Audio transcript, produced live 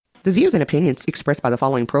The views and opinions expressed by the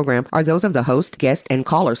following program are those of the host, guest, and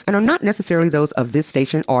callers and are not necessarily those of this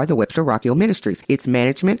station or the Webster Rockhill Ministries, its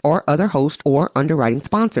management, or other host or underwriting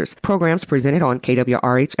sponsors. Programs presented on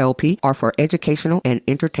KWRH-LP are for educational and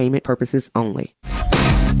entertainment purposes only.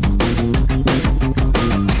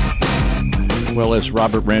 Well, as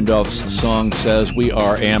Robert Randolph's song says, we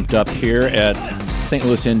are amped up here at St.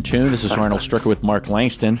 Louis in Tune. This is Arnold Stricker with Mark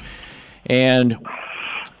Langston. And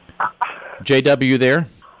JW there?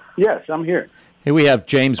 Yes, I'm here. Hey, we have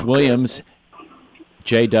James Williams,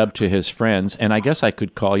 J-Dub to his friends, and I guess I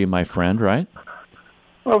could call you my friend, right?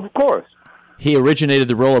 Of course. He originated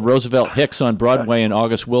the role of Roosevelt Hicks on Broadway in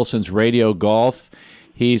August Wilson's Radio Golf.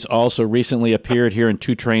 He's also recently appeared here in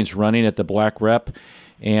Two Trains Running at the Black Rep,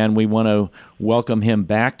 and we want to welcome him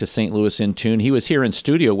back to St. Louis in Tune. He was here in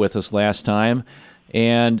studio with us last time,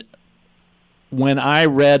 and when I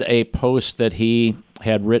read a post that he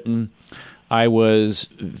had written, I was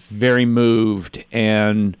very moved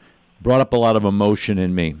and brought up a lot of emotion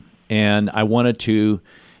in me. And I wanted to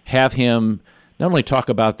have him not only talk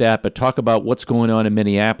about that, but talk about what's going on in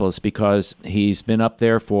Minneapolis, because he's been up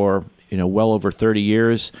there for well over 30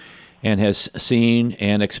 years and has seen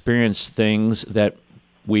and experienced things that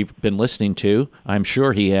we've been listening to. I'm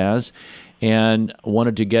sure he has, and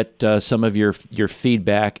wanted to get some of your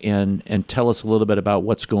feedback and tell us a little bit about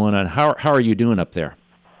what's going on. How are you doing up there?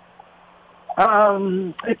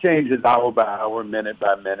 It changes hour by hour, minute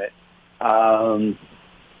by minute.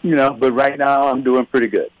 But right now I'm doing pretty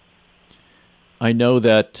good. I know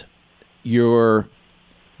that your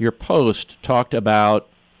post talked about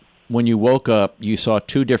when you woke up, you saw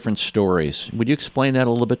two different stories. Would you explain that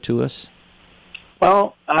a little bit to us?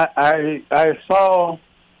 Well, I saw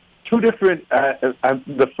two different.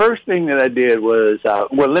 The first thing that I did was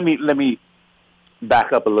let me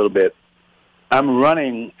back up a little bit. I'm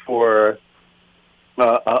running for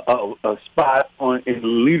a spot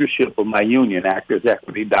in leadership of my union,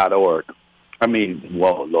 ActorsEquity.org.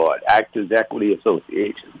 Actors Equity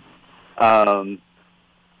Association. So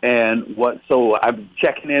I'm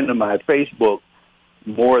checking into my Facebook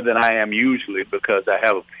more than I am usually because I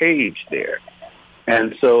have a page there.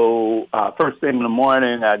 And so first thing in the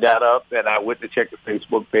morning, I got up and I went to check the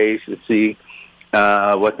Facebook page to see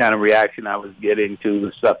what kind of reaction I was getting to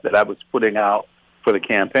the stuff that I was putting out for the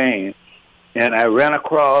campaign. And I ran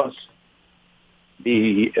across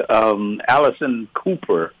the Allison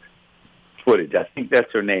Cooper footage. I think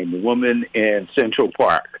that's her name, the woman in Central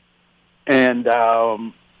Park. And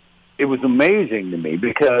it was amazing to me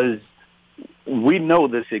because we know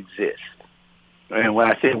this exists. And when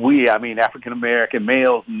I say we, I mean African-American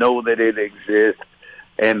males know that it exists,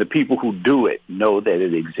 and the people who do it know that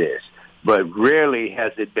it exists. But rarely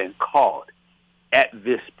has it been caught at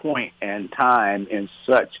this point in time in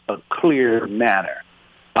such a clear manner,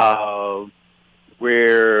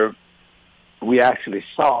 where we actually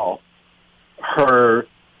saw her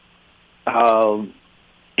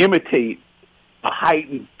imitate a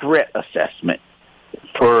heightened threat assessment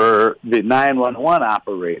for the 911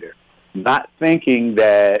 operator, not thinking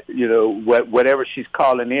that, whatever she's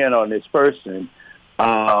calling in on this person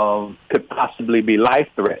could possibly be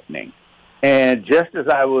life-threatening. And just as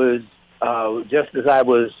I was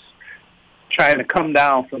trying to come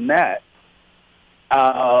down from that,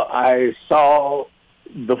 I saw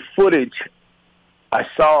the footage. I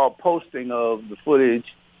saw a posting of the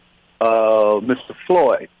footage of Mr.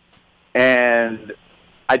 Floyd, and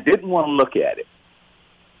I didn't want to look at it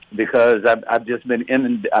because I've just been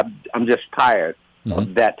I'm just tired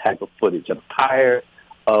of that type of footage. I'm tired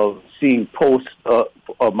of seeing posts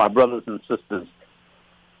of my brothers and sisters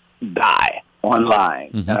die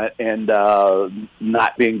online and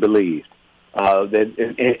not being believed.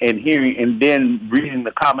 And hearing and then reading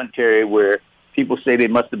the commentary where people say they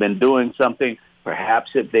must have been doing something,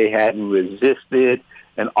 perhaps if they hadn't resisted,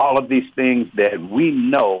 and all of these things that we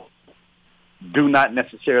know do not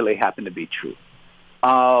necessarily happen to be true.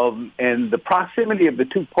 And the proximity of the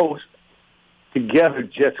two posts together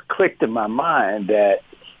just clicked in my mind that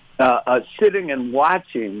sitting and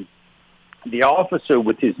watching the officer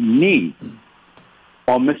with his knee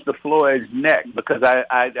on Mr. Floyd's neck, because I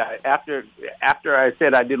after I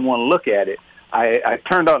said I didn't want to look at it, I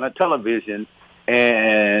turned on the television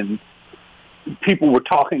and people were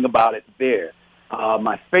talking about it there.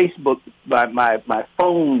 My Facebook, my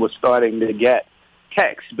phone was starting to get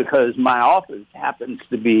texts because my office happens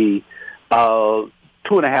to be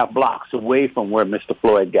 2.5 blocks away from where Mr.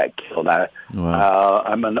 Floyd got killed.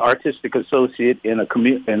 I'm an artistic associate at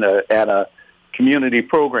a community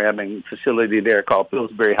programming facility there called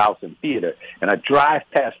Pillsbury House and Theater, and I drive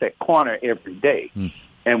past that corner every day.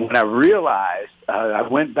 And when I realized, I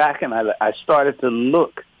went back and I started to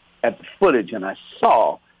look at the footage, and I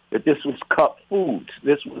saw that this was Cup Foods.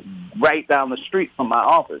 This was right down the street from my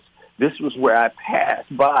office. This was where I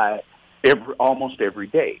passed by almost every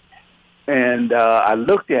day. And I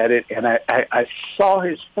looked at it, and I saw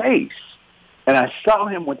his face, and I saw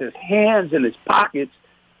him with his hands in his pockets,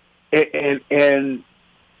 and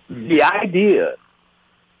the idea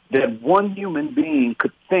that one human being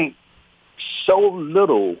could think so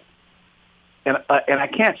little, and I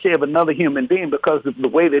can't say of another human being because of the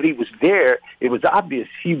way that he was there, it was obvious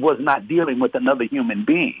he was not dealing with another human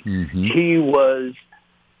being. Mm-hmm. He was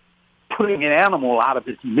putting an animal out of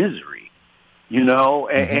his misery, you know,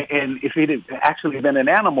 mm-hmm. and if it had actually been an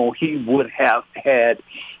animal, he would have had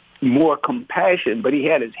more compassion, but he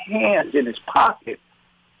had his hands in his pocket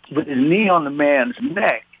with his knee on the man's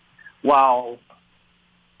neck while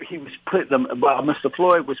while Mr.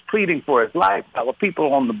 Floyd was pleading for his life. While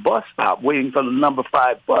people on the bus stop waiting for the number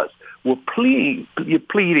 5 bus were pleading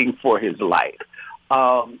for his life.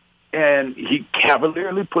 And he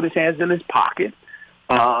cavalierly put his hands in his pocket.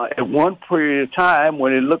 At one period of time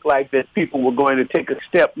when it looked like that people were going to take a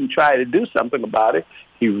step and try to do something about it,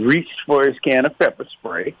 he reached for his can of pepper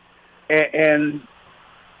spray. And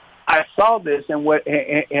I saw this, and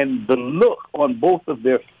the look on both of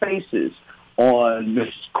their faces, on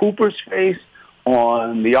Ms. Cooper's face,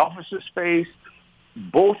 on the officer's face,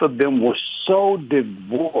 both of them were so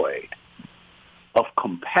devoid of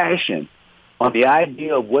compassion on the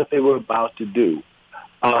idea of what they were about to do.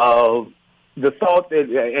 The thought that,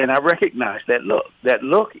 and I recognize that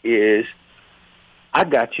look is, I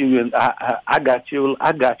got you, and I got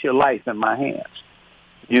your life in my hands,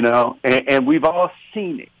 you know, and we've all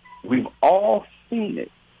seen it. We've all seen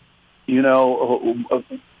it, you know.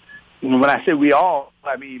 When I say we all,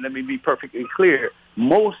 I mean, let me be perfectly clear.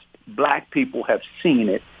 Most black people have seen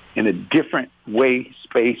it in a different way,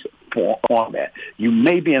 space, format. You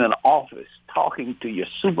may be in an office talking to your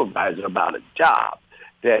supervisor about a job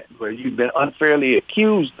where you've been unfairly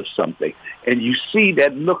accused of something, and you see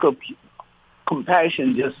that look of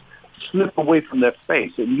compassion just slip away from their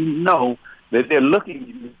face, and you know that they're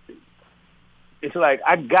looking. It's like,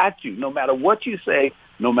 I got you. No matter what you say,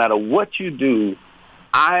 no matter what you do,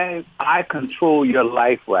 I control your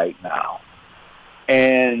life right now.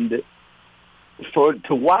 And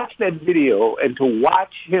to watch that video and to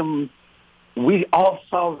watch him, we all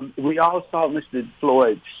saw Mr.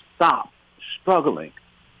 Floyd stop struggling.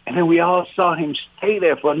 And then we all saw him stay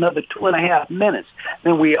there for another 2.5 minutes.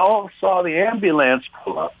 Then we all saw the ambulance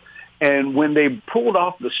pull up. And when they pulled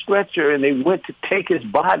off the stretcher and they went to take his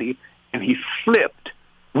body and he flipped,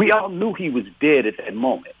 we all knew he was dead at that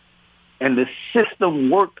moment. And the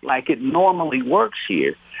system worked like it normally works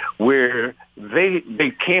here, where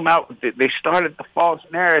they came out, they started the false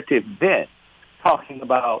narrative then, talking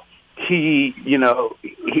about he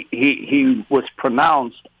was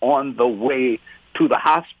pronounced on the way to the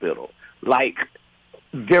hospital, like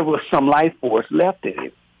there was some life force left in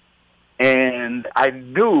it. And I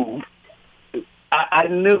knew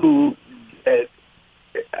that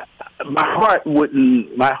my heart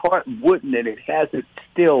wouldn't, and it hasn't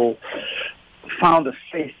still found a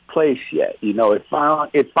safe place yet. You know, it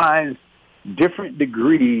finds different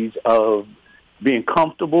degrees of being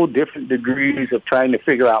comfortable, different degrees of trying to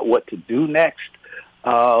figure out what to do next.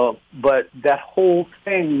 But that whole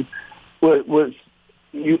thing was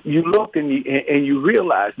you look and you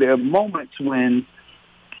realize there are moments when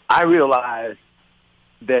I realize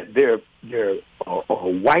that there are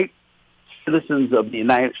white citizens of the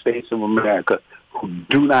United States of America who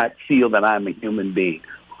do not feel that I'm a human being,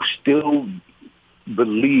 who still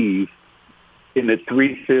believe in the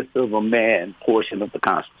 3/5 of a man portion of the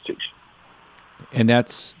Constitution. And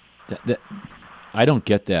that's that. I don't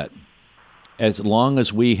get that. As long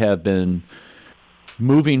as we have been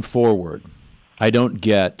moving forward, I don't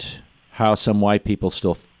get how some white people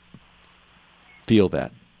still feel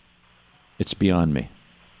that. It's beyond me.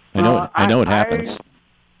 I know it happens.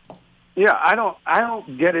 I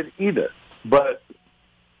don't get it either. But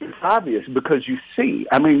it's obvious because you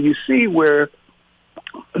see where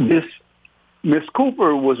this Miss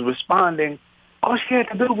Cooper was responding. All she had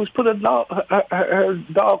to do was put her dog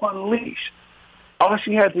on a leash. All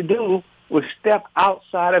she had to do was step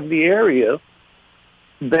outside of the area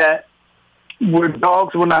that where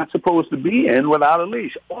dogs were not supposed to be in without a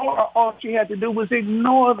leash. Or all she had to do was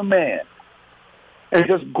ignore the man and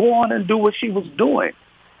just go on and do what she was doing.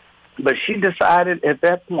 But she decided at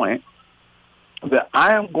that point that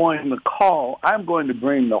I'm going to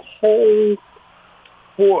bring the whole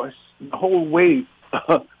force, the whole weight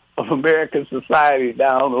of American society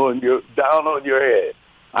down on your head.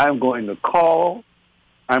 I'm going to call.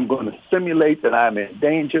 I'm going to simulate that I'm in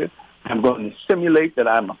danger. I'm going to simulate that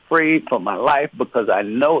I'm afraid for my life because I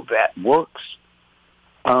know that works.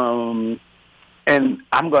 And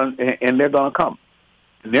they're going to come.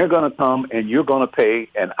 And they're going to come, and you're going to pay,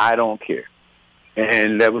 and I don't care.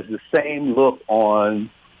 And there was the same look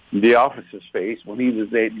on the officer's face when he was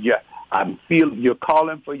there. Yeah, you're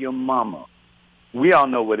calling for your mama. We all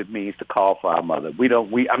know what it means to call for our mother. We are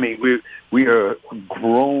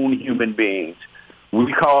grown human beings.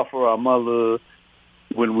 We call for our mother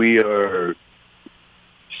when we are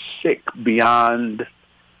sick beyond,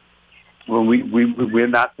 when we're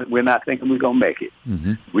not thinking we're gonna make it.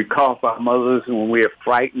 Mm-hmm. We call for our mothers when we are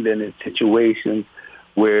frightened and in situations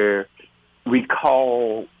where we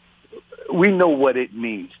know what it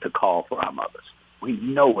means to call for our mothers. We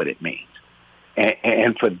know what it means.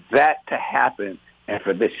 And for that to happen, and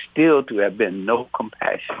for there still to have been no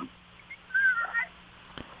compassion.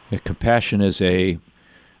 Yeah, compassion is a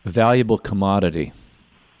valuable commodity.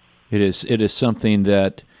 It is something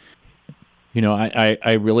that,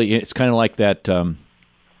 I really, it's kind of like that.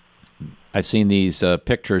 I've seen these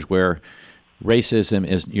pictures where racism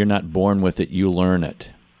is, you're not born with it, you learn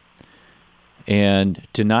it. And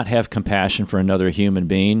to not have compassion for another human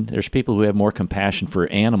being, there's people who have more compassion for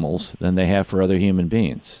animals than they have for other human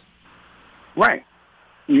beings. Right.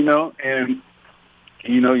 And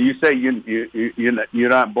you say you're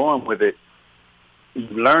not born with it, you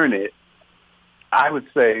learn it. I would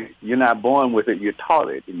say you're not born with it, you're taught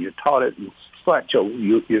it, and you're taught it in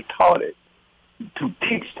you're taught it. To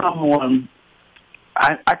teach someone,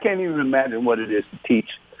 I can't even imagine what it is to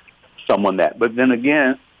teach someone that. But then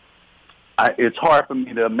again, it's hard for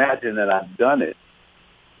me to imagine that I've done it.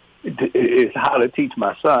 It's how to teach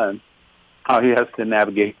my son how he has to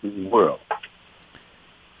navigate through the world.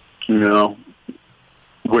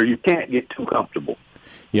 Where you can't get too comfortable.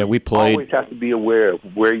 Yeah, we played. Always have to be aware of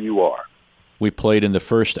where you are. We played in the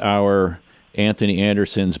first hour Anthony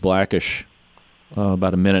Anderson's Blackish,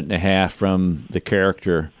 about a minute and a half from the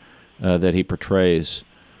character that he portrays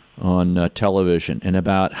on television, and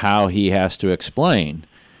about how he has to explain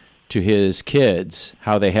to his kids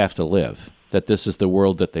how they have to live, that this is the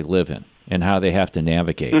world that they live in, and how they have to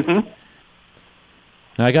navigate. Mm-hmm.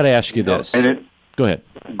 Now, I got to ask you this. Go ahead.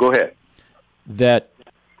 Go ahead. That,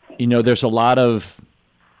 there's a lot of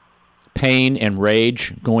pain and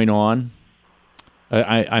rage going on.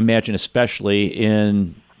 I imagine especially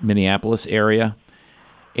in Minneapolis area.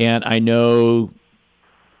 And I know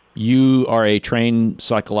you are a trained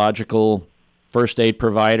psychological first aid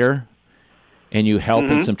provider, and you help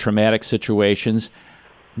in some traumatic situations.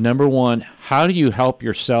 Number one, how do you help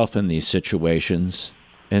yourself in these situations?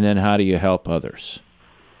 And then how do you help others?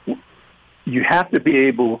 You have to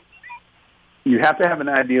have an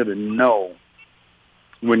idea to know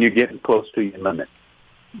when you're getting close to your limit.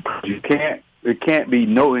 It can't be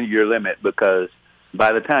knowing your limit, because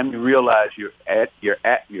by the time you realize you're at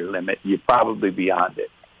your limit, you're probably beyond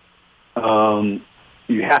it.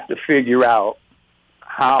 You have to figure out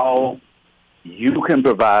how you can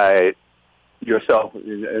provide yourself.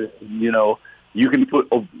 You can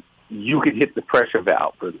hit the pressure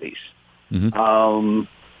valve release. Mm-hmm.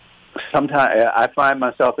 Sometimes I find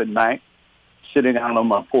myself at night sitting out on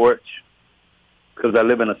my porch, because I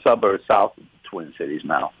live in a suburb south of the Twin Cities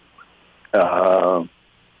now.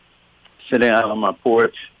 Sitting out on my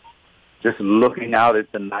porch, just looking out at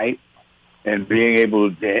the night and being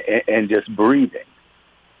able to, and just breathing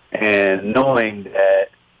and knowing that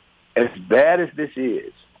as bad as this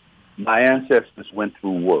is, my ancestors went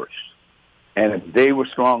through worse. And if they were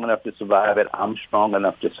strong enough to survive it, I'm strong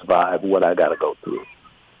enough to survive what I got to go through.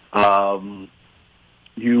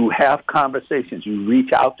 You have conversations. You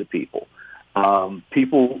reach out to people.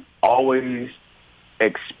 People always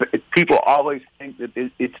think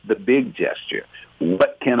that it's the big gesture.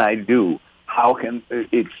 What can I do? How can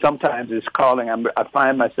it? Sometimes it's calling. I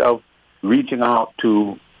find myself reaching out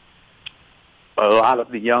to a lot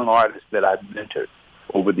of the young artists that I've mentored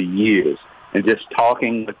over the years, and just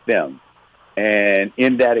talking with them, and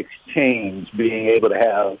in that exchange, being able to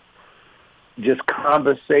have just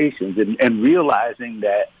conversations and realizing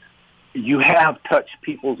that you have touched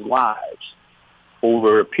people's lives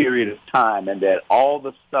over a period of time, and that all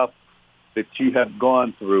the stuff that you have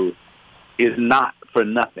gone through is not for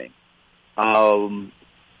nothing.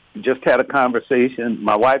 Just had a conversation,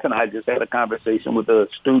 my wife and I just had a conversation with a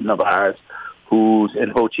student of ours who's in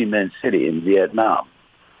Ho Chi Minh City in Vietnam.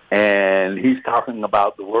 And he's talking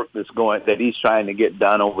about the work that he's trying to get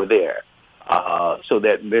done over there. So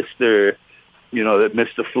that Mr.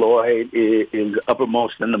 Floyd is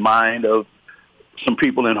uppermost in the mind of some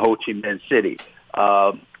people in Ho Chi Minh City.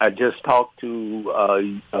 I just talked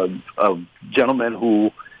to a gentleman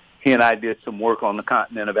who he and I did some work on the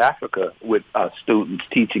continent of Africa with students,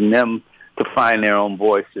 teaching them to find their own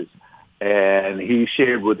voices. And he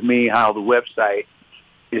shared with me how the website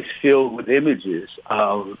is filled with images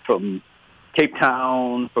from Cape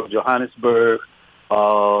Town, from Johannesburg,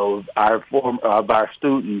 of our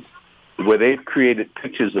students, where they've created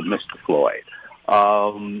pictures of Mr. Floyd.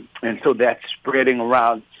 And so that's spreading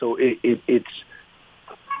around. So it's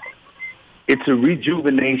a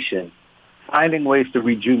rejuvenation, finding ways to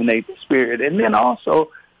rejuvenate the spirit, and then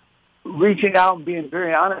also reaching out and being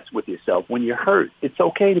very honest with yourself. When you're hurt, it's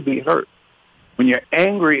okay to be hurt. When you're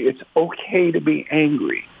angry, it's okay to be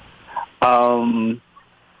angry.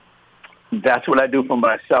 That's what I do for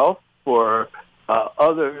myself. For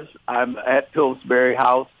others, I'm at Pillsbury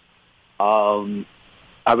House.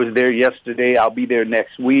 I was there yesterday. I'll be there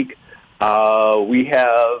next week. We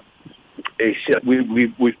have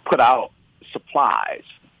we've put out supplies,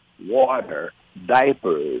 water,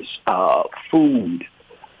 diapers, food.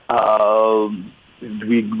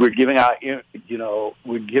 We're giving out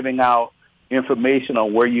information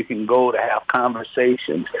on where you can go to have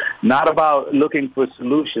conversations, not about looking for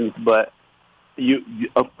solutions, but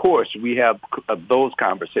of course, we have those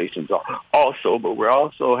conversations also, but we're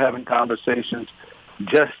also having conversations,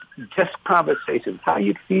 just conversations. How are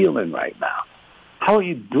you feeling right now? How are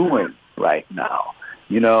you doing right now?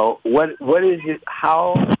 What is it?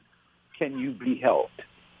 How can you be helped?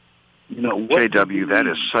 JW, that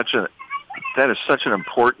is such an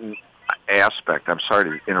important aspect. I'm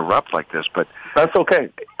sorry to interrupt like this, but that's okay.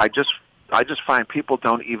 I just find people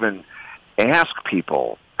don't even ask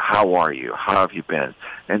people, how are you? How have you been?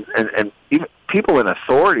 And even people in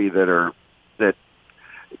authority that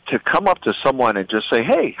to come up to someone and just say,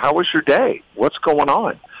 hey, how was your day? What's going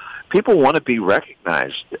on? People want to be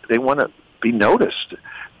recognized. They want to be noticed.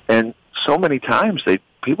 And so many times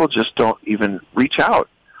people just don't even reach out.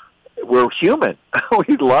 We're human.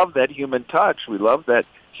 We love that human touch. We love that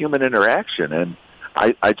human interaction. And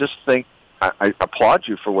I just think I applaud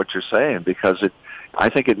you for what you're saying, because I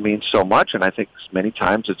think it means so much, and I think many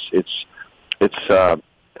times it's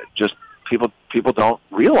just people don't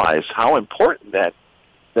realize how important that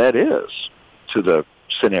is to the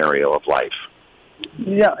scenario of life.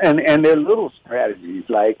 Yeah, and there are little strategies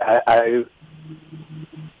like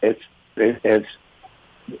it's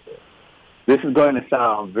this is going to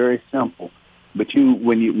sound very simple, but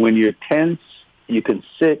when you're tense, you can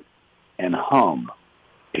sit and hum.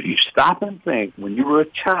 If you stop and think, when you were a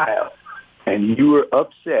child and you were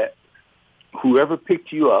upset, whoever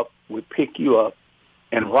picked you up would pick you up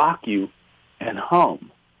and rock you and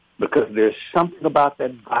hum, because there's something about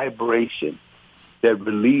that vibration that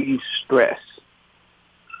relieves stress,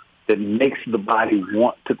 that makes the body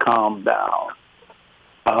want to calm down.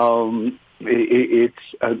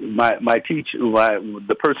 My teacher,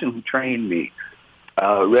 the person who trained me,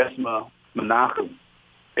 Resma Menachem,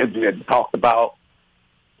 had talked about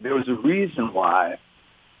there was a reason why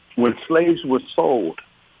when slaves were sold,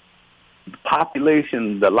 the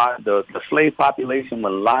population, the slave population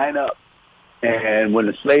would line up, and when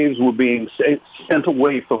the slaves were being sent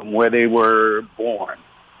away from where they were born,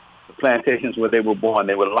 the plantations where they were born,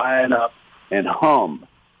 they would line up and hum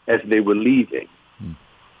as they were leaving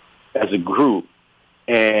as a group.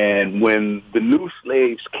 And when the new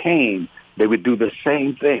slaves came, they would do the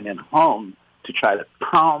same thing and hum to try to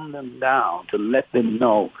calm them down, to let them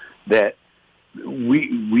know that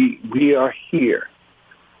we are here.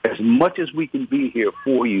 As much as we can be here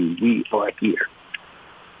for you, we are here.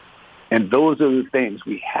 And those are the things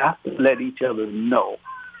we have to let each other know,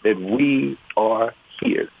 that we are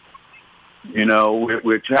here. I've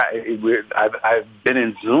been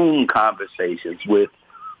in Zoom conversations with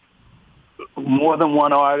more than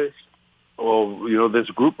one artist, or there's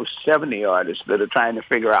a group of 70 artists that are trying to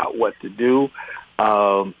figure out what to do.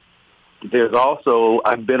 There's also,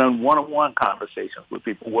 I've been on one-on-one conversations with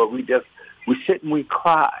people where we sit and we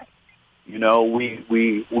cry.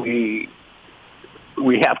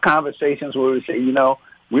 We have conversations where we say,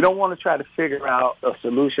 we don't want to try to figure out a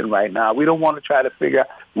solution right now. We don't want to try to figure out.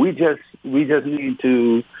 We just need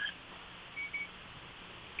to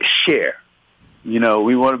share.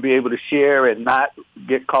 We want to be able to share and not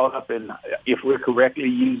get caught up in if we're correctly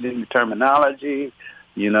using the terminology,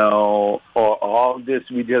 or all this.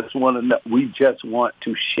 We just want to know. We just want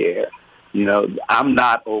to share. I'm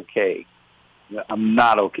not okay. I'm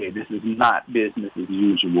not okay. This is not business as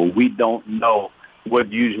usual. We don't know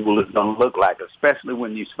what usual is going to look like, especially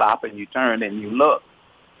when you stop and you turn and you look.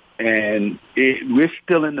 And we're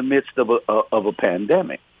still in the midst of a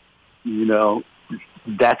pandemic.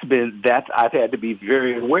 I've had to be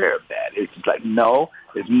very aware of that. It's like, no,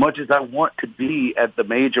 as much as I want to be at the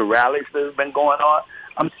major rallies that have been going on,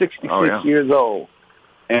 I'm 66 years old,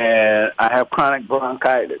 and I have chronic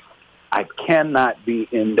bronchitis. I cannot be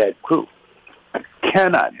in that group. I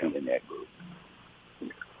cannot be in that group.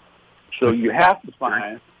 So you have to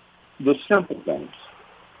find the simple things.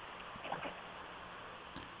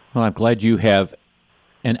 Well, I'm glad you have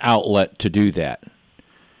an outlet to do that.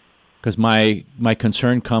 Because my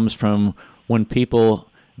concern comes from when people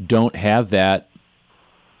don't have that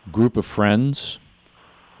group of friends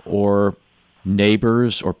or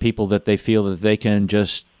neighbors or people that they feel that they can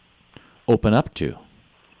just open up to.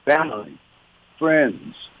 Family,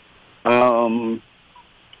 friends, and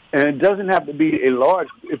it doesn't have to be a large.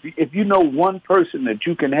 If you know one person that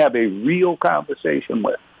you can have a real conversation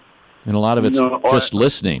with, and a lot of it's just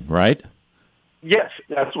listening, right? Yes,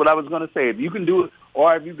 that's what I was going to say. If you can do it,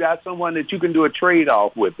 or if you got someone that you can do a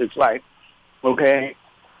trade-off with, it's like, okay,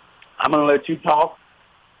 I'm going to let you talk.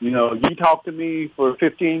 You talk to me for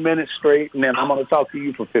 15 minutes straight, and then I'm going to talk to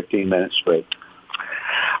you for 15 minutes straight.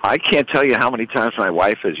 I can't tell you how many times my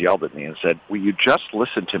wife has yelled at me and said, "Will you just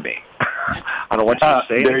listen to me? I don't want you to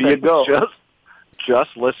say anything. There you go.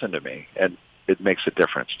 Just listen to me." And it makes a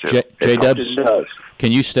difference, too. J-Dubs,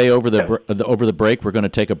 can you stay over the break? We're going to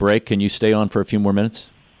take a break. Can you stay on for a few more minutes?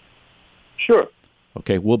 Sure.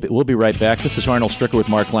 Okay, we'll be right back. This is Arnold Stricker with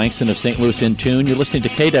Mark Langston of St. Louis in Tune. You're listening to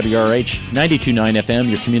KWRH 92.9 FM,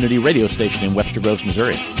 your community radio station in Webster Groves,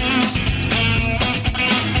 Missouri.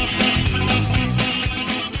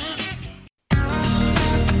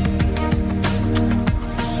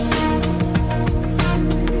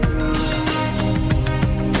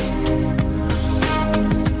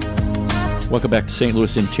 Welcome back to St.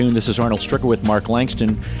 Louis in Tune. This is Arnold Stricker with Mark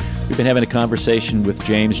Langston. We've been having a conversation with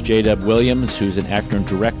James J. Williams, who's an actor and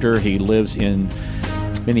director. He lives in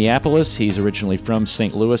Minneapolis. He's originally from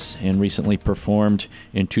St. Louis and recently performed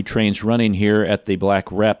in Two Trains Running here at the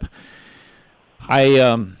Black Rep.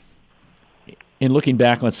 In looking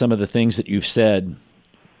back on some of the things that you've said,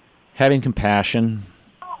 having compassion,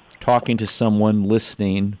 talking to someone,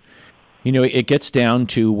 listening, it gets down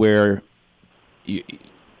to where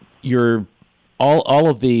you're all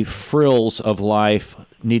of the frills of life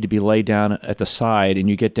need to be laid down at the side, and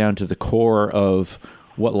you get down to the core of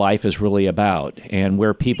what life is really about and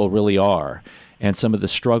where people really are and some of the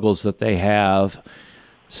struggles that they have,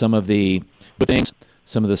 some of the good things,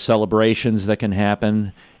 some of the celebrations that can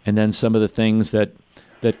happen, and then some of the things that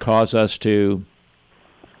cause us to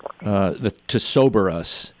sober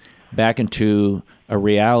us back into a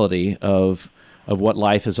reality of what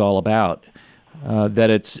life is all about. That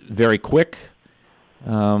it's very quick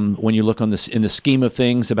when you look on this in the scheme of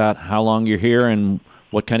things about how long you're here and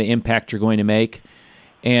what kind of impact you're going to make.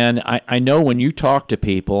 And I know when you talk to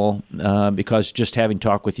people, because just having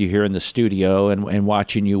talked with you here in the studio and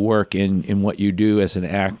watching you work in what you do as an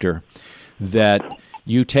actor, that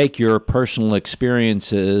you take your personal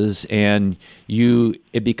experiences and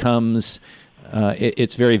it becomes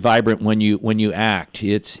it's very vibrant when you act.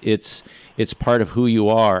 It's part of who you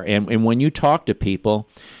are. And when you talk to people,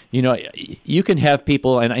 you can have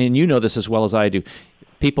people, and you know this as well as I do,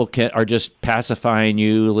 people are just pacifying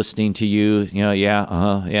you, listening to you,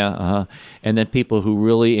 and then people who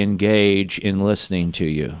really engage in listening to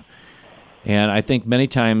you. And I think many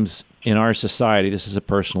times in our society, this is a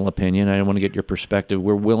personal opinion, I don't want to get your perspective,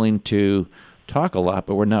 we're willing to talk a lot,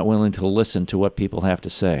 but we're not willing to listen to what people have to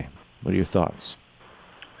say. What are your thoughts?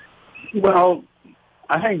 Well,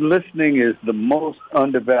 I think listening is the most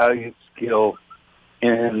undervalued skill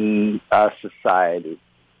in our society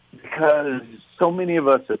because so many of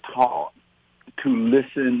us are taught to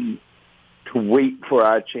listen, to wait for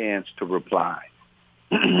our chance to reply,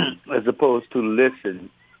 as opposed to listen,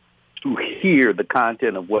 to hear the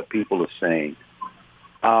content of what people are saying.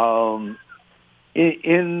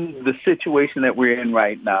 In the situation that we're in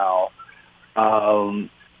right now,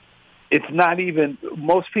 it's not even,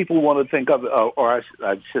 most people want to think of, or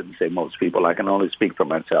I shouldn't say most people, I can only speak for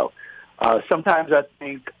myself. Sometimes I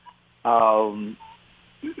think I'm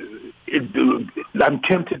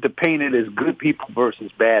tempted to paint it as good people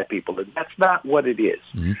versus bad people, and that's not what it is.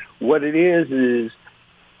 Mm-hmm. What it is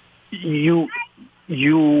the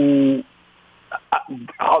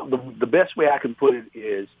best way I can put it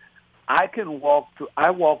is I walk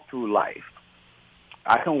through life.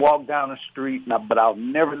 I can walk down the street, but I'll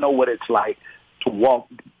never know what it's like to walk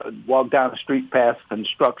down the street past a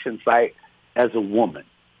construction site as a woman.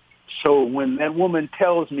 So when that woman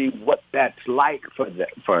tells me what that's like for them,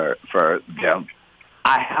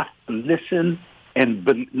 I have to listen and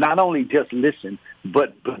not only just listen,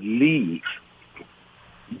 but believe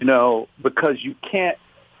because you can't.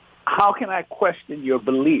 How can I question your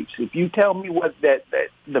beliefs? If you tell me what that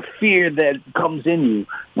the fear that comes in you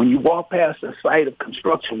when you walk past a site of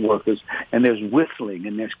construction workers and there's whistling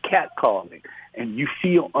and there's catcalling and you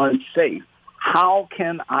feel unsafe, how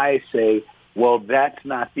can I say, well, that's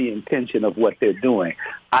not the intention of what they're doing?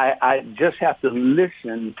 I just have to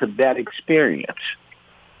listen to that experience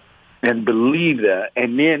and believe that,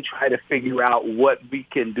 and then try to figure out what we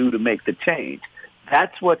can do to make the change.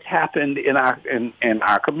 That's what's happened in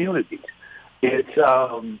our communities. It's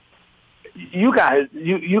you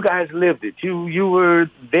guys lived it. You were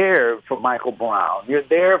there for Michael Brown. You're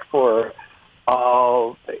there for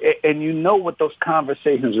and you know what those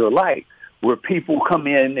conversations are like, where people come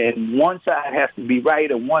in and one side has to be right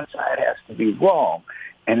and one side has to be wrong.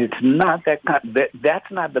 And it's not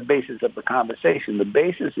that's not the basis of the conversation. The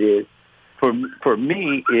basis is, for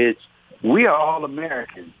me, it's we are all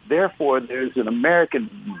Americans. Therefore, there's an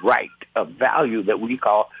American right, a value that we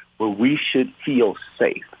call where we should feel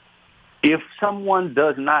safe. If someone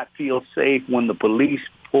does not feel safe when the police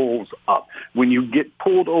pulls up, when you get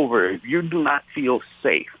pulled over, if you do not feel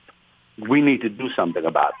safe, we need to do something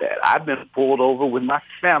about that. I've been pulled over with my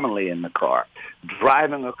family in the car,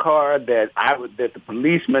 driving a car that the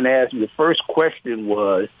policeman asked me. The first question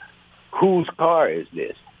was, whose car is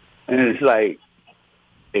this? And it's like,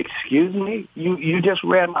 excuse me? You just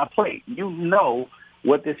ran my plate. You know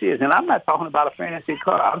what this is. And I'm not talking about a fancy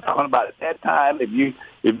car. I'm talking about at that time, if you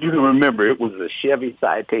can remember, it was a Chevy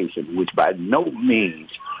Citation, which by no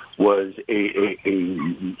means was a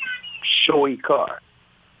showy car.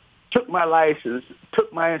 Took my license,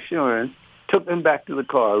 took my insurance, took them back to the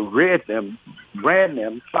car, read them, ran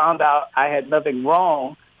them, found out I had nothing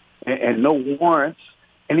wrong and no warrants.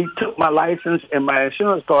 And he took my license and my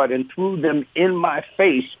insurance card and threw them in my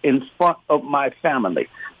face in front of my family.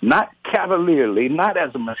 Not cavalierly, not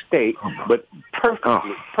as a mistake, but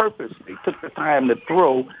purposely took the time to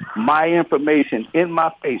throw my information in my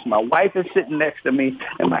face. My wife is sitting next to me,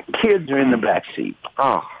 and my kids are in the back seat.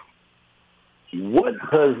 Oh. What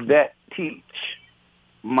does that teach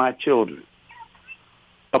my children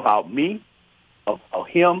about me, about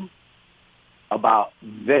him, about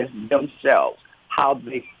themselves, how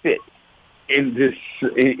they fit in this,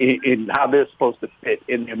 in how they're supposed to fit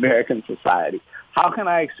in the American society? How can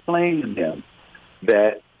I explain to them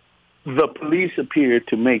that the police appear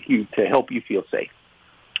to help you feel safe?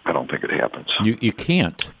 I don't think it happens. You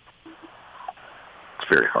can't. It's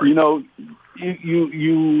very hard.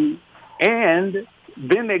 You and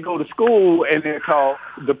then they go to school and they're called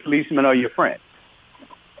the policemen are your friend.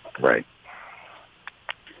 Right.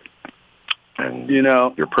 And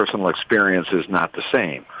your personal experience is not the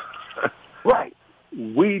same. Right.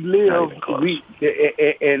 We live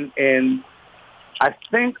and I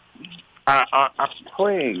think I'm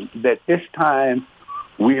praying that this time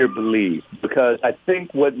we are believed, because I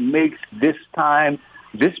think what makes this time,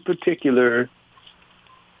 this particular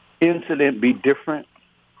incident be different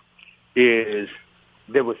is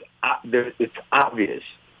it's obvious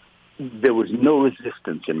there was no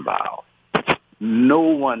resistance involved. No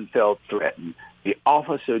one felt threatened. The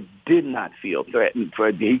officer did not feel threatened.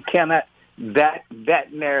 He cannot.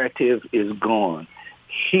 That narrative is gone.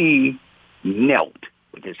 He knelt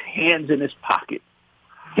with his hands in his pocket.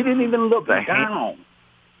 He didn't even look down.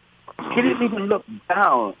 He didn't even look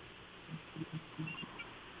down.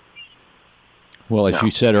 Well, as you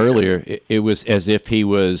said earlier, it was as if he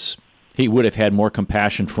would have had more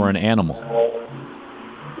compassion for an animal.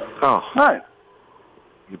 Oh, right.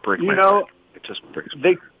 You break my heart. It just breaks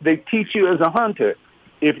my heart. They teach you as a hunter,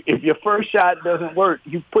 if your first shot doesn't work,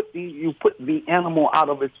 you put the animal out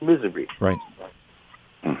of its misery. Right.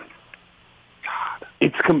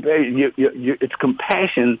 It's it's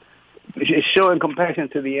compassion. It's showing compassion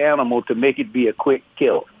to the animal to make it be a quick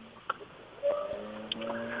kill.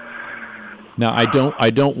 Now, I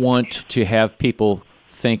don't want to have people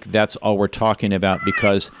think that's all we're talking about,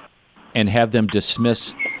 and have them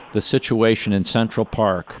dismiss the situation in Central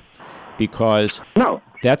Park, because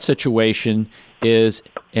that situation is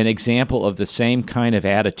an example of the same kind of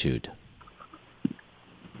attitude.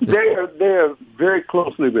 They're very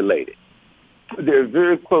closely related. They're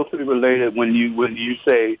very closely related when you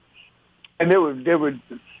say, and there were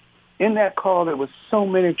in that call there was so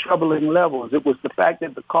many troubling levels. It was the fact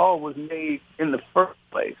that the call was made in the first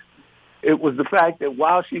place. It was the fact that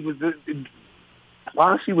while she was making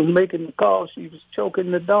the call, she was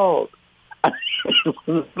choking the dog.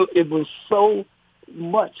 It was so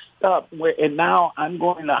much stuff and now I'm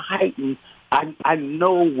going to heighten. I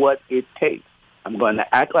know what it takes. I'm going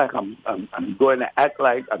to act like I'm going to act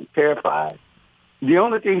like I'm terrified. The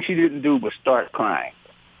only thing she didn't do was start crying.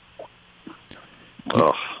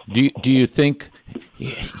 Do you think,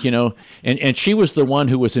 and she was the one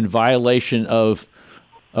who was in violation of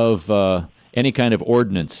any kind of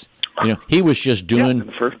ordinance. He was just doing in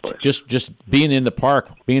the first place. just being in the park,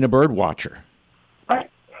 being a bird watcher. Right.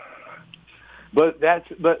 But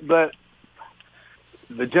the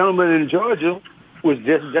gentleman in Georgia was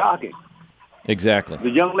just jogging. Exactly. The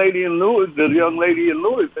young lady in Louisville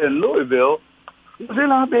was in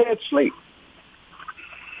her bed asleep.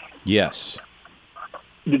 Yes.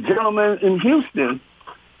 The gentleman in Houston,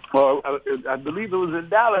 or I believe it was in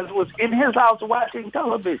Dallas, was in his house watching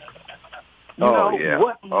television.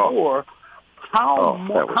 What more? How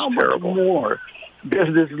much more?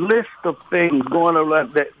 There's this list of things going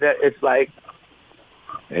around that it's like,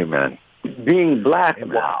 amen. Being black.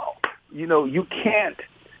 Amen. Wow. You can't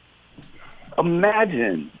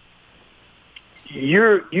imagine.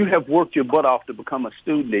 You have worked your butt off to become a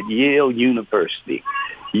student at Yale University.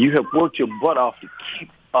 You have worked your butt off to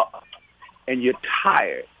keep up, and you're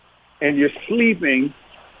tired, and you're sleeping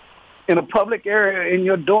in a public area in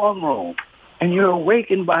your dorm room, and you're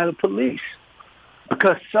awakened by the police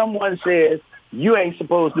because someone says you ain't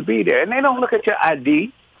supposed to be there, and they don't look at your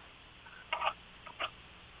ID.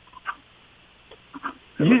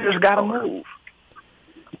 You just got to move.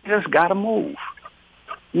 It's you just got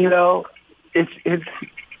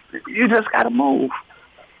to move.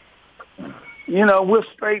 We'll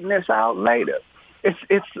straighten this out later. It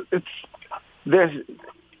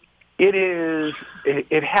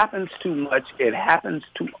happens too much. It happens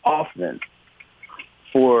too often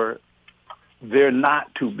for there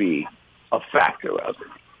not to be a factor of it.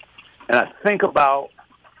 And I think about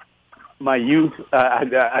my youth.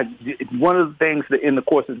 One of the things that in the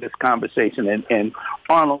course of this conversation, and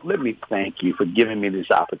Arnold, let me thank you for giving me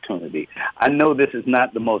this opportunity. I know this is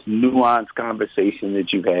not the most nuanced conversation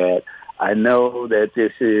that you've had. I know that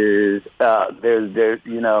this is I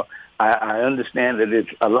understand that it's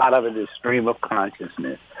a lot of it is stream of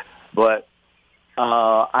consciousness, but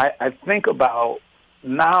I think about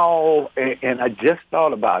now, and I just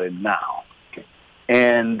thought about it now,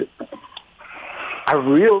 and I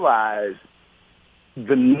realized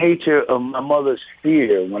the nature of my mother's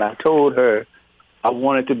fear when I told her I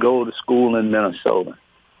wanted to go to school in Minnesota.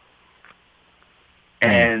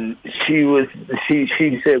 And she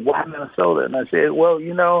said, "Why Minnesota?" And I said, "Well,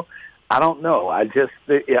 I don't know. I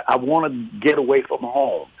want to get away from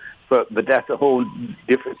home." But that's a whole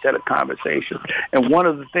different set of conversations. And one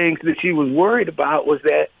of the things that she was worried about was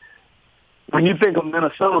that when you think of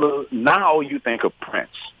Minnesota, now you think of Prince.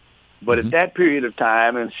 But at that period of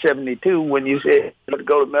time in '72, when you said to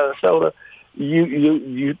go to Minnesota,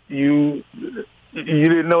 you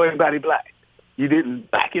didn't know anybody black.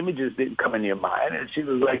 Black images didn't come in your mind. And she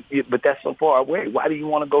was like, "But that's so far away. Why do you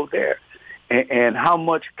want to go there?" And how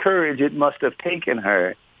much courage it must have taken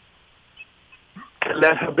her to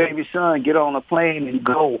let her baby son get on a plane and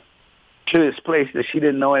go to this place that she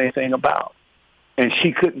didn't know anything about. And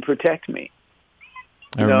she couldn't protect me.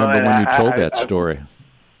 I remember when you told that story.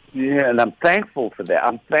 Yeah, and I'm thankful for that.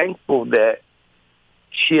 I'm thankful that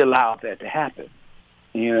she allowed that to happen,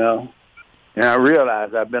 And I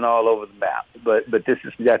realize I've been all over the map, but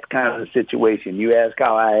that's kind of the situation. You ask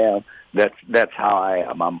how I am, that's how I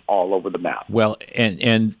am. I'm all over the map. Well,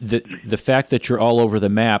 and the fact that you're all over the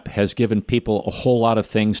map has given people a whole lot of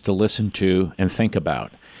things to listen to and think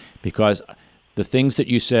about, because the things that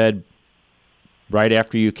you said right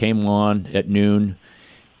after you came on at noon,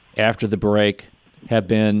 after the break, have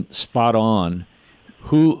been spot on.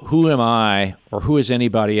 Who am I, or who is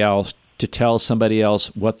anybody else to tell somebody else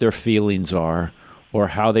what their feelings are or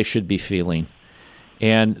how they should be feeling?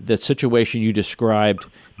 And the situation you described,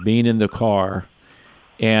 being in the car,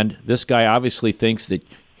 and this guy obviously thinks that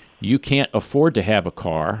you can't afford to have a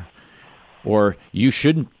car, or you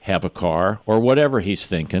shouldn't have a car, or whatever he's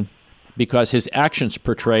thinking, because his actions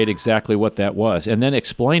portrayed exactly what that was. And then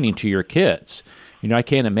explaining to your kids, I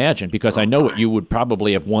can't imagine, because I know what you would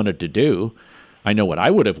probably have wanted to do. I know what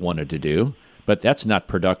I would have wanted to do, but that's not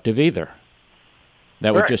productive either.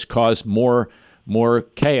 That would just cause more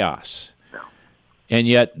chaos. And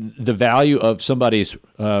yet the value of somebody's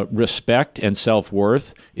respect and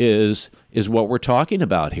self-worth is what we're talking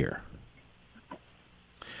about here.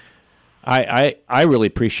 I really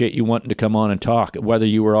appreciate you wanting to come on and talk, whether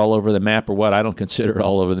you were all over the map or what. I don't consider it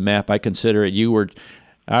all over the map. I consider it you were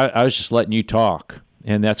I was just letting you talk,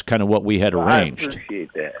 and that's kind of what we had arranged.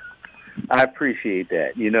 I appreciate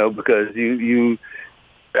that, because there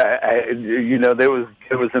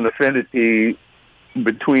was an affinity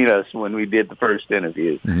between us when we did the first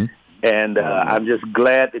interview. Mm-hmm. And I'm just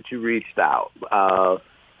glad that you reached out.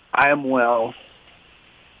 I am well.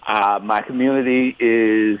 My community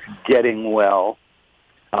is getting well.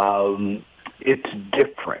 It's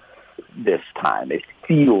different this time. It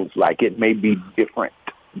feels like it may be different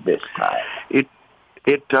this time.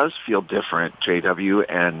 It does feel different, JW,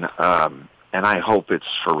 and I hope it's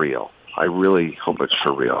for real. I really hope it's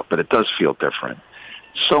for real, but it does feel different.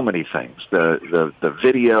 So many things. The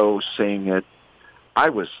video, seeing it. I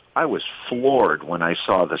was floored when I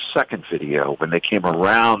saw the second video when they came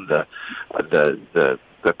around the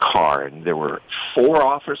car, and there were 4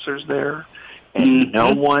 officers there, and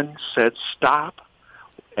no one said stop,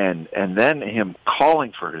 and then him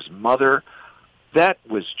calling for his mother. That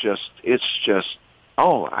was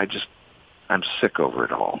I'm sick over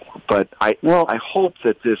it all. But I hope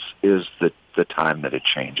that this is the time that it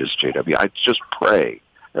changes, JW. I just pray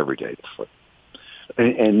every day.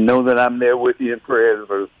 And know that I'm there with you in prayers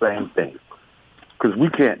for the same thing. Because we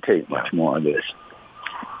can't take much more of this.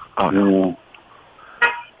 Oh, no.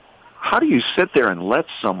 How do you sit there and let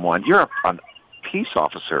someone, you're a peace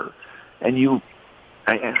officer, and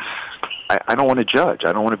I don't want to judge.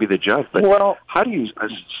 I don't want to be the judge. But how do you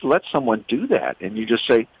let someone do that? And you just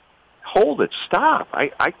say, hold it, stop.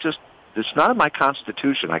 It's not in my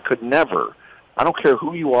Constitution. I could never. I don't care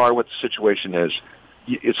who you are, what the situation is.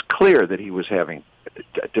 It's clear that he was having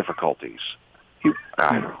difficulties.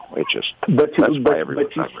 I don't know. That's why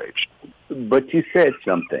everyone's outraged. But you said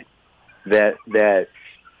something that's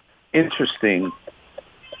interesting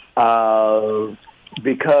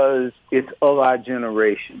because it's of our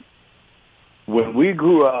generation. When we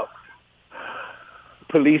grew up,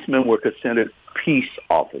 policemen were considered peace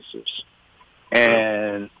officers.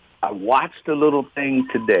 And I watched a little thing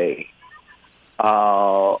today,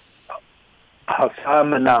 Hassan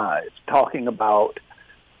Minhaj talking about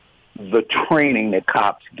the training that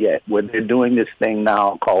cops get, where they're doing this thing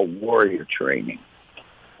now called warrior training,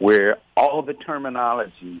 where all the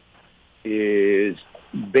terminology is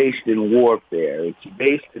based in warfare. It's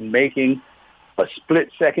based in making a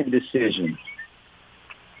split-second decision,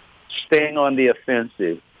 staying on the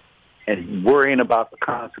offensive, and worrying about the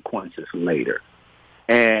consequences later.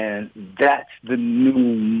 And that's the new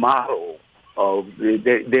model of,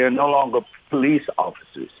 they're no longer police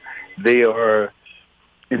officers. They're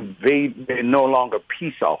no longer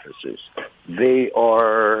peace officers.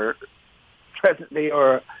 They're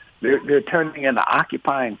turning into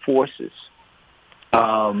occupying forces.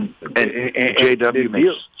 And JW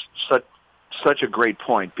makes such a great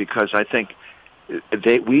point, because I think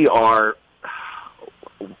we are,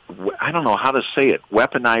 I don't know how to say it,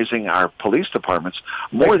 weaponizing our police departments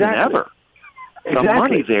more than ever. The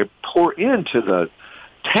money they pour into the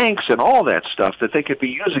tanks and all that stuff that they could be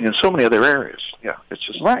using in so many other areas. Yeah, it's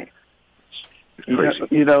just right. It's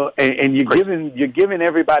crazy. And you're giving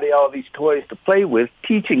everybody all these toys to play with,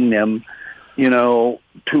 teaching them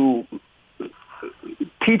to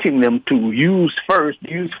use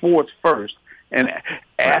force first, and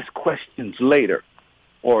ask questions later,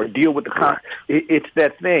 or deal with it's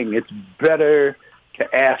that thing. It's better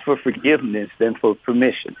to ask for forgiveness than for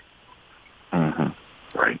permission.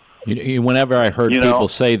 Mm-hmm. Right. Whenever I heard people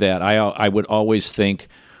say that, I would always think,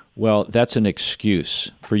 well, that's an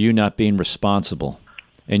excuse for you not being responsible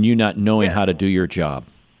and you not knowing how to do your job.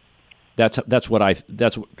 That's when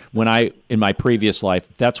I in my previous life,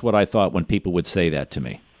 that's what I thought when people would say that to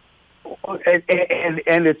me.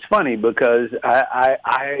 And it's funny because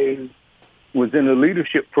I was in a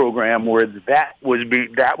leadership program where that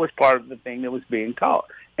was part of the thing that was being taught,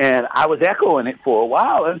 and I was echoing it for a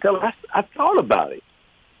while until I thought about it,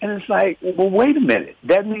 and it's like, well, wait a minute.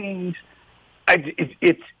 That means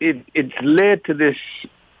it's led to this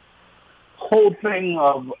whole thing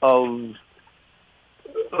of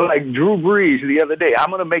like Drew Brees the other day. I'm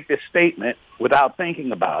going to make this statement without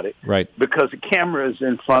thinking about it, right? Because the camera is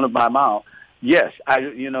in front of my mouth. Yes,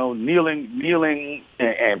 kneeling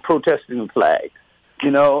and protesting the flag,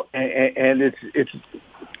 and it's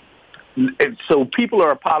so people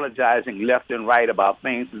are apologizing left and right about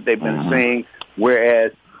things that they've been saying.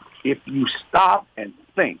 Whereas if you stop and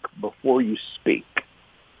think before you speak,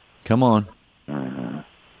 come on, if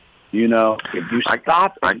you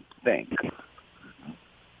stop and think.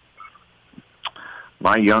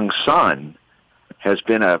 My young son has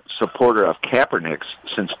been a supporter of Kaepernick's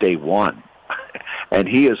since day one. And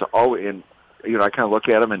he is always, I kind of look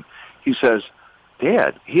at him and he says,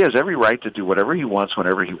 Dad, he has every right to do whatever he wants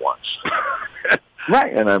whenever he wants.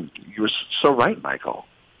 Right. And you were so right, Michael.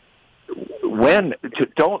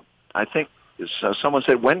 I think someone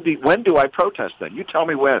said, when do I protest then? You tell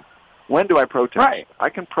me when. When do I protest? Right. I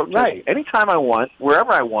can protest anytime I want,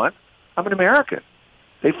 wherever I want. I'm an American.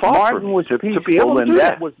 They fought Martin for me was to peaceful, be able to and do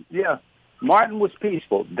that. Martin was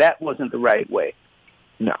peaceful. That wasn't the right way.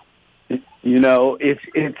 No. You know,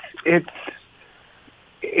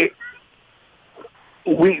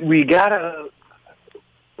 we gotta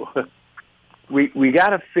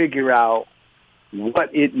figure out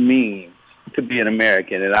what it means to be an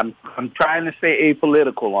American, and I'm trying to stay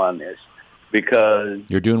apolitical on this because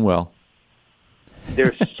you're doing well.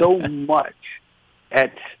 There's so much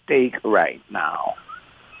at stake right now.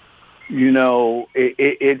 You know,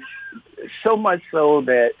 it's so much so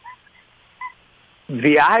that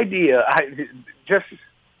the idea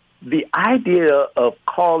of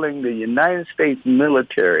calling the United States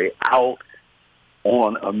military out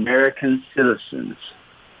on American citizens,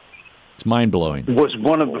 it's mind-blowing, was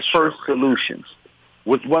one of the first solutions.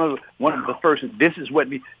 Was one of the first. This is what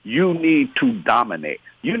you need to dominate.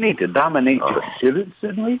 You need to dominate your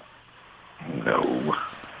citizenry. No.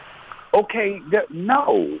 Okay,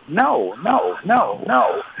 no. You know,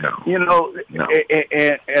 No.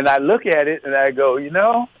 And I look at it and I go, you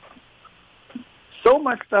know, so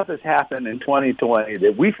much stuff has happened in 2020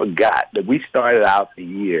 that we forgot that we started out the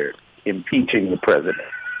year impeaching the president.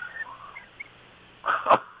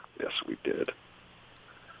 Yes, we did.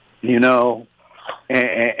 You know,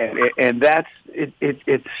 and that's it.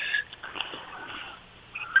 It's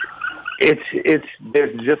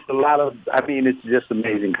there's just a lot of. I mean, it's just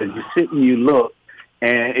amazing because you sit and you look,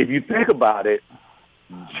 and if you think about it,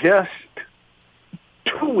 just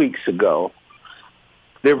 2 weeks ago,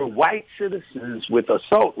 there were white citizens with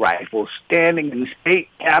assault rifles standing in the state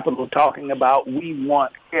capitol talking about we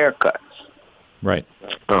want haircuts. Right.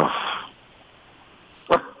 Oh.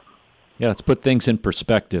 Yeah, let's put things in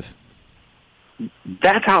perspective.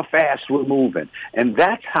 That's how fast we're moving, and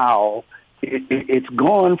that's how it's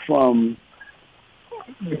gone from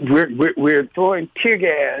we're throwing tear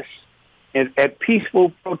gas at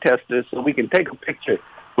peaceful protesters so we can take a picture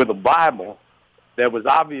with a Bible that was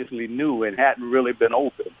obviously new and hadn't really been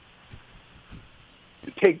opened.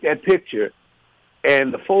 To take that picture,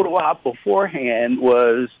 and the photo op beforehand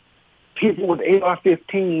was people with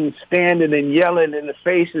AR-15s standing and yelling in the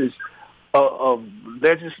faces of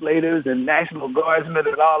legislators and National Guardsmen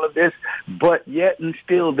and all of this, but yet and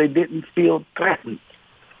still they didn't feel threatened.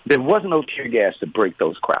 There was no tear gas to break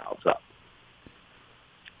those crowds up.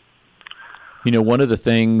 You know, one of the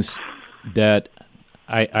things that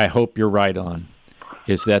I hope you're right on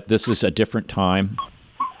is that this is a different time.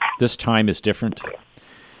 This time is different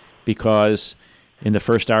because in the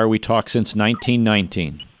first hour we talked since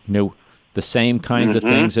 1919. You know, the same kinds of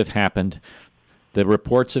things have happened. The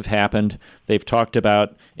reports have happened. They've talked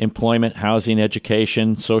about employment, housing,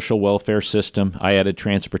 education, social welfare system. I added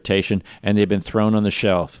transportation, and they've been thrown on the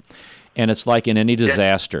shelf. And it's like in any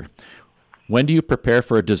disaster. When do you prepare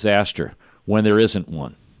for a disaster? When there isn't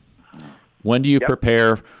one. When do you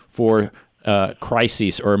prepare for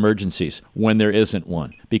crises or emergencies? When there isn't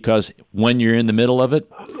one. Because when you're in the middle of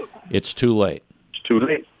it, it's too late. It's too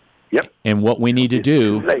late. Yep. And what we need to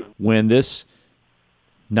do when this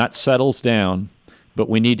not settles down, but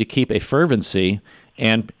we need to keep a fervency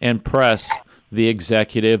and press the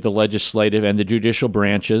executive, the legislative, and the judicial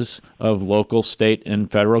branches of local, state, and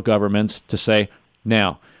federal governments to say,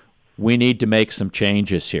 now, we need to make some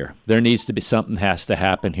changes here. There needs to be something has to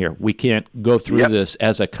happen here. We can't go through this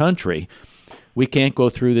as a country. We can't go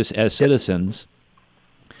through this as citizens.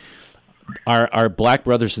 Our black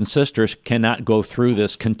brothers and sisters cannot go through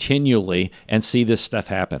this continually and see this stuff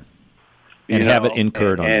happen and have it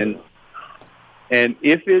incurred on them. And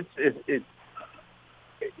if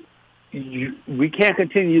we can't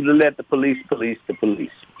continue to let the police police the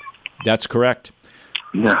police. That's correct.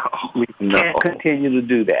 No, we can't continue to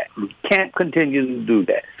do that. We can't continue to do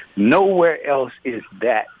that. Nowhere else is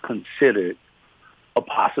that considered a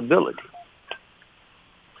possibility.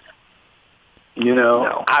 You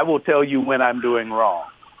know, I will tell you when I'm doing wrong.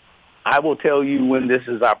 I will tell you when this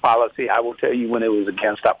is our policy. I will tell you when it was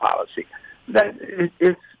against our policy. That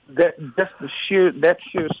sheer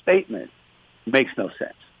statement makes no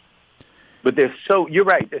sense. But you're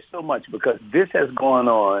right, there's so much because this has gone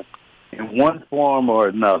on in one form or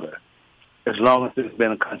another as long as there's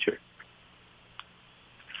been a country.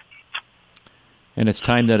 And it's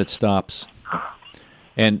time that it stops.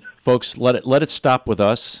 And folks, let it stop with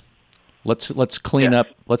us. Let's clean up.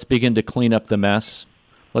 Let's begin to clean up the mess.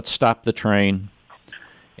 Let's stop the train,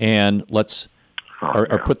 and let's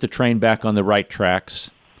put the train back on the right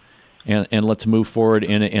tracks, and let's move forward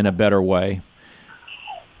in a better way.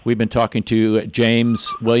 We've been talking to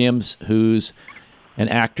James Williams, who's an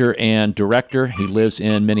actor and director. He lives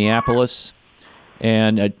in Minneapolis,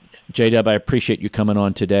 and J-Dub, I appreciate you coming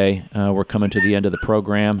on today. We're coming to the end of the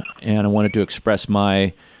program, and I wanted to express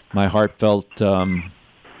my my heartfelt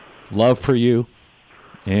love for you,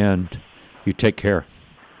 and you take care.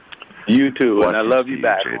 You too, and I love you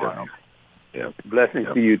back. Jada. Yeah. Blessings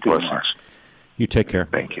to you too, Blessings. Mark. You take care.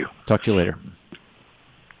 Thank you. Talk to you later.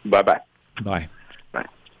 Bye-bye. Bye. Bye.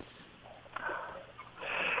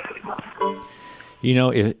 You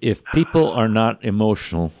know, if people are not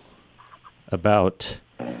emotional about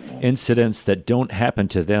incidents that don't happen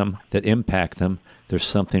to them, that impact them, there's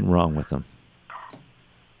something wrong with them.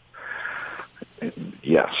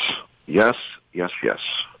 Yes.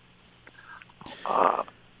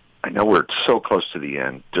 I know we're so close to the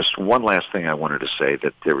end. Just one last thing I wanted to say,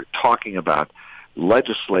 that they were talking about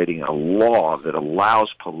legislating a law that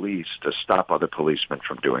allows police to stop other policemen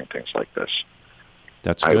from doing things like this.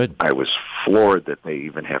 That's good. I was floored that they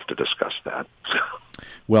even have to discuss that.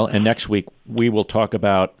 Well, and next week we will talk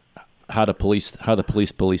about how the police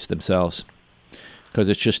police themselves, because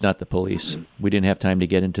it's just not the police. We didn't have time to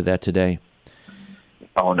get into that today.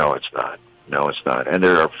 Oh, no, it's not. No, it's not. And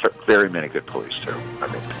there are very many good police, too. I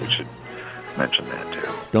mean, we should mention that,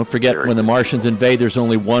 too. Don't forget, when the Martians invade, there's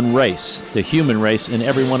only one race, the human race, and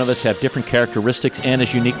every one of us have different characteristics and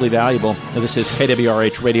is uniquely valuable. Now, this is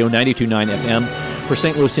KWRH Radio 92.9 FM. For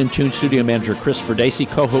St. Louis Intune Studio Manager Christopher Dacey,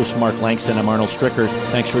 co-host Mark Langston, I'm Arnold Stricker.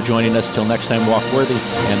 Thanks for joining us. Till next time, walk worthy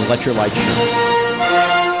and let your light shine.